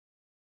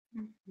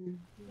Mhm.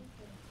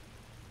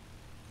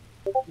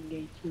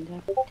 Engaging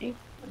that thing.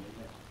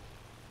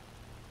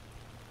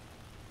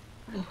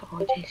 Oh,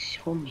 this is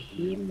for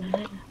me,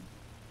 man.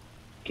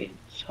 Okay,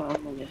 so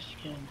I'm just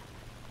gonna.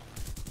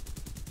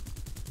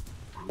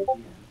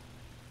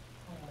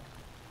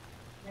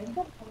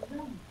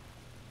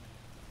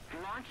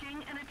 Launching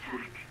an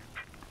attack.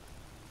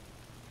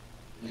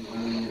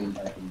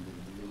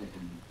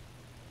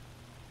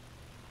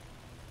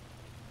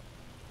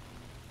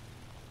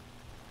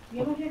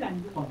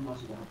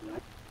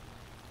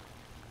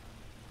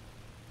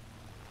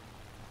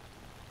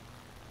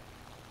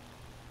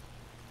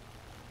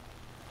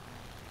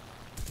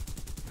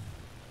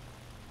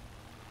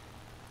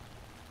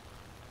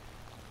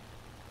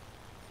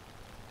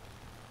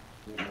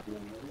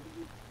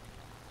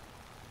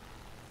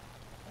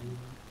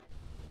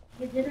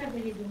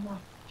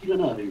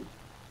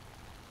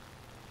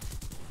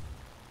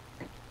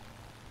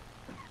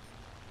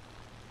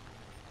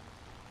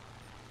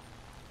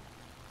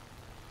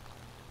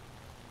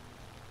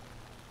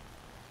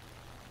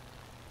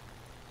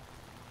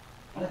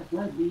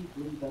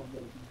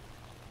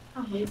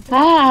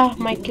 Ah,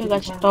 my kill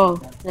got stole.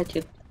 That's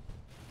it.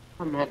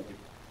 I'm mad.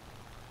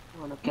 I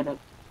wanna get a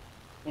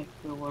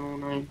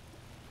F109.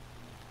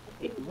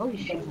 Wait, no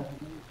issue.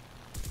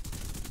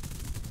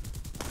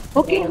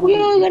 Okay, we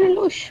are gonna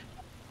lose.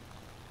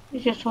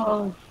 This is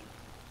all.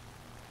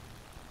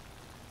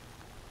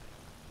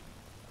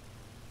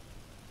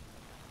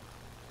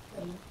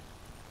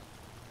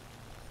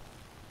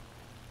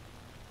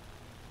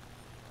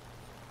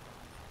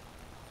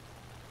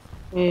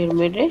 Wait a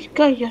minute, this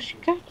guy just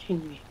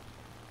catching me.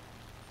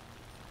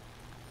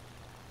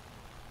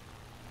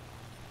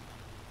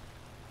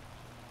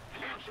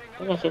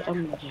 I guess it's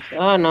something just.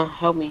 Oh no,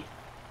 help me.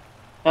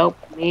 Help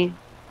me.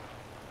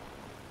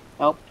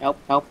 Help.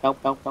 Oh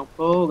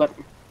god.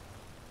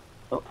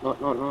 No, no,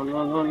 no, no,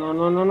 no, no, no,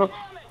 no, no, no.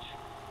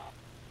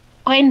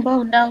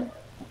 Rainbow down.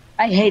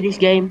 I hate this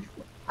game.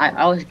 I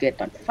always get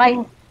on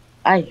fire.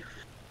 I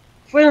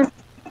feel.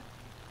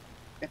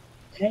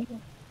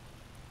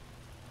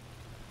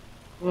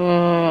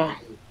 Uh,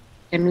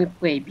 can we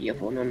play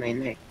beautiful no nine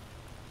nine?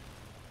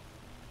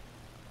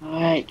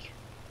 Alright.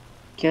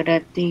 Kill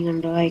that thing on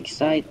the right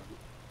side.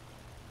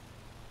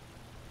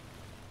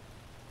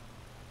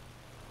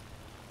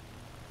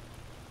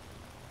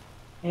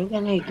 How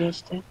can I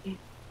guess that thing?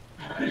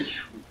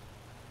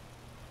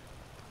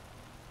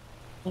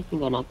 That thing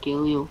gonna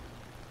kill you.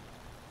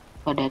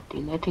 But that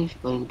thing's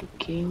going to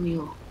kill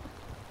you.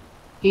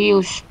 He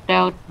used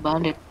stealth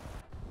bandit.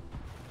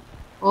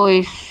 Oh,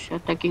 he's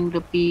attacking the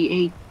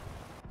P8.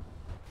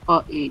 Oh,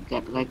 he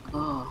got like,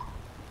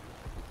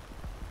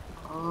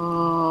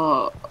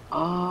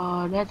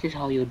 that is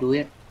how you do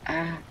it.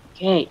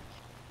 Okay,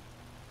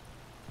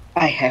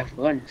 I have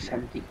learned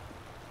something.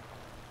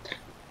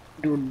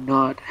 Do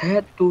not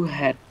head to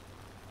head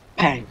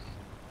bang.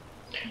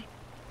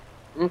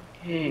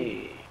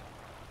 Okay.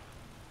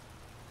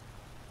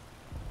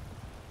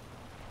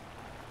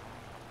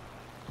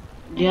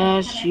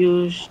 Just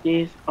use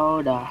this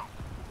order.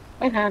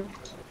 Why not?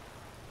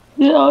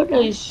 The order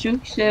is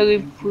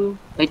successful.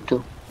 Wait,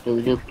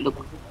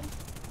 look.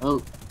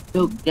 Oh,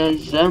 look,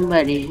 there's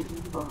somebody.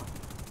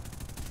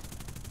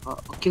 Oh,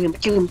 kill him.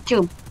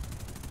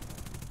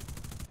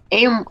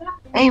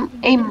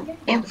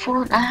 Aim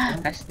phone.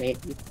 That's it.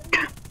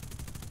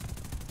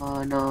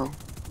 Oh no,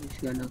 he's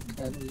gonna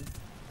kill you.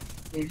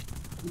 He's,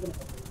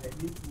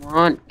 come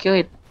on, kill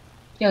it.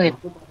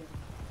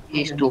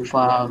 He's too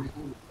far.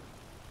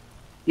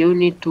 You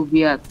need to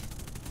be at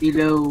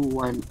below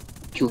 1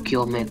 2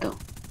 kilometer.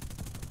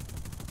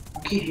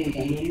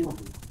 Okay.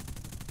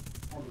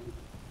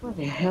 What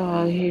the hell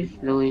are he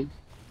doing?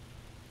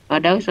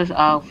 That was just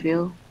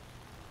outfield.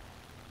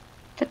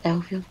 Is that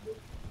outfield?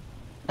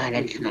 That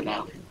is not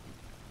outfield.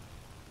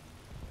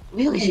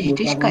 Where is he?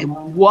 This guy.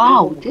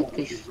 Wow, this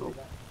guy's so.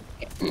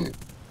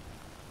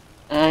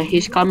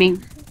 He's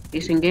coming.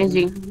 He's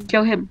engaging.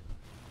 Kill him.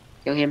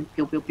 Kill him.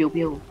 Pew pew pew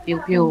pew pew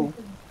pew.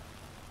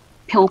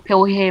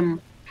 Pew him.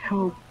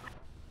 Pew.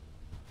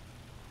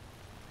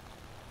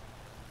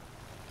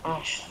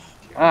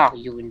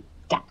 You.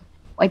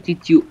 Why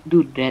did you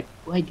do that?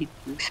 Why did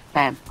you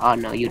spam? Oh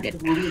no, you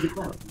did.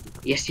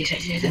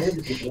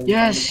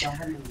 Yes.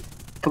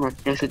 Come on,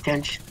 there's a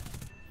chance.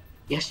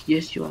 Yes,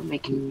 you are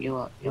making.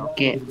 You're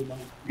okay.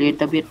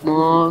 Little bit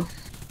more.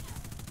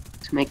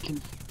 It's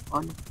making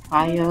on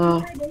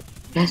fire.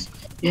 Yes.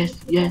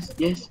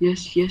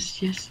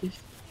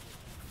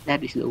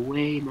 That is the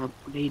way, my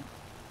blade.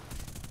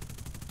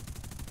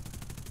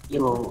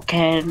 You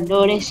can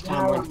do this.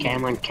 Come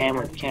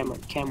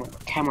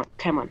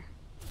on.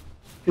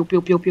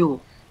 Pew.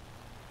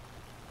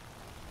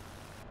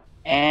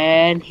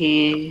 And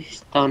he's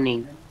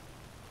stunning.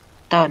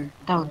 Done.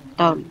 Oh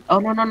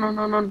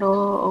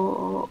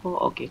no.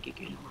 Okay.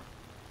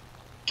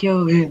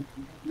 Kill him.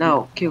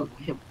 No, kill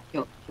him.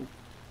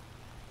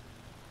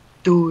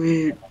 Do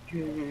it.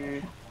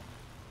 Yeah.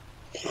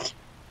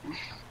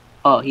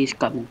 Oh, he's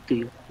coming to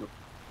you.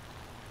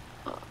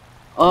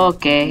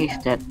 Okay, he's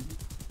dead.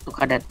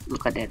 Look at that.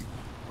 Look at that.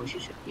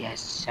 Position. Yes,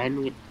 sign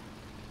with.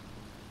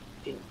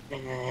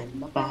 And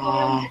bye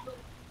bye.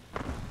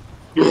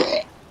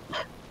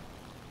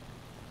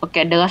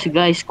 Okay, the last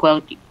guy is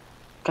quality.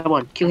 Come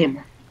on, kill him.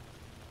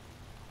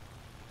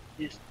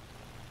 Yes,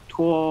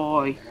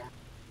 toy.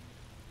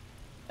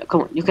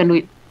 Come on, you can do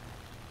it.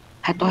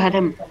 Head to head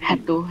him.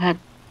 Head to head.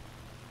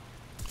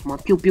 Come on,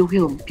 pew pew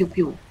pew pew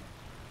pew.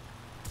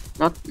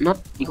 Not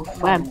you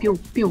fan. Pew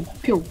pew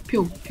pew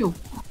pew pew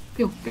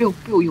pew pew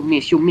pew. You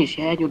miss.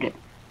 Yeah, you did.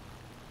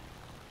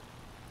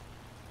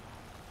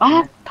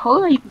 But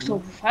how are you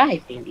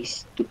surviving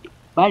this stupid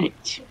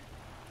bullet?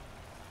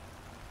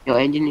 Your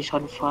engine is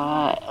on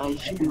fire.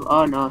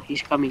 Oh no,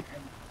 he's coming.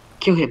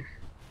 Kill him.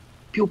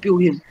 Pew pew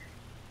him.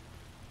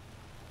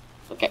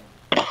 Okay.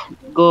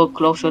 Go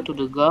closer to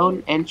the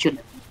ground and shoot.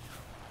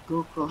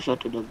 Go closer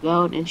to the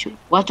ground and shoot.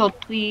 Watch out,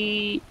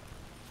 tree.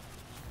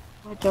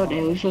 Watch out,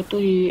 there is a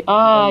tree.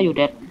 Ah, you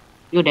dead.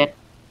 You dead.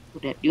 You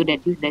dead. You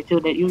dead. You dead. You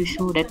dead. You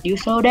so dead. You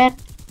so dead.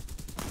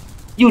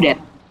 You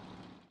dead.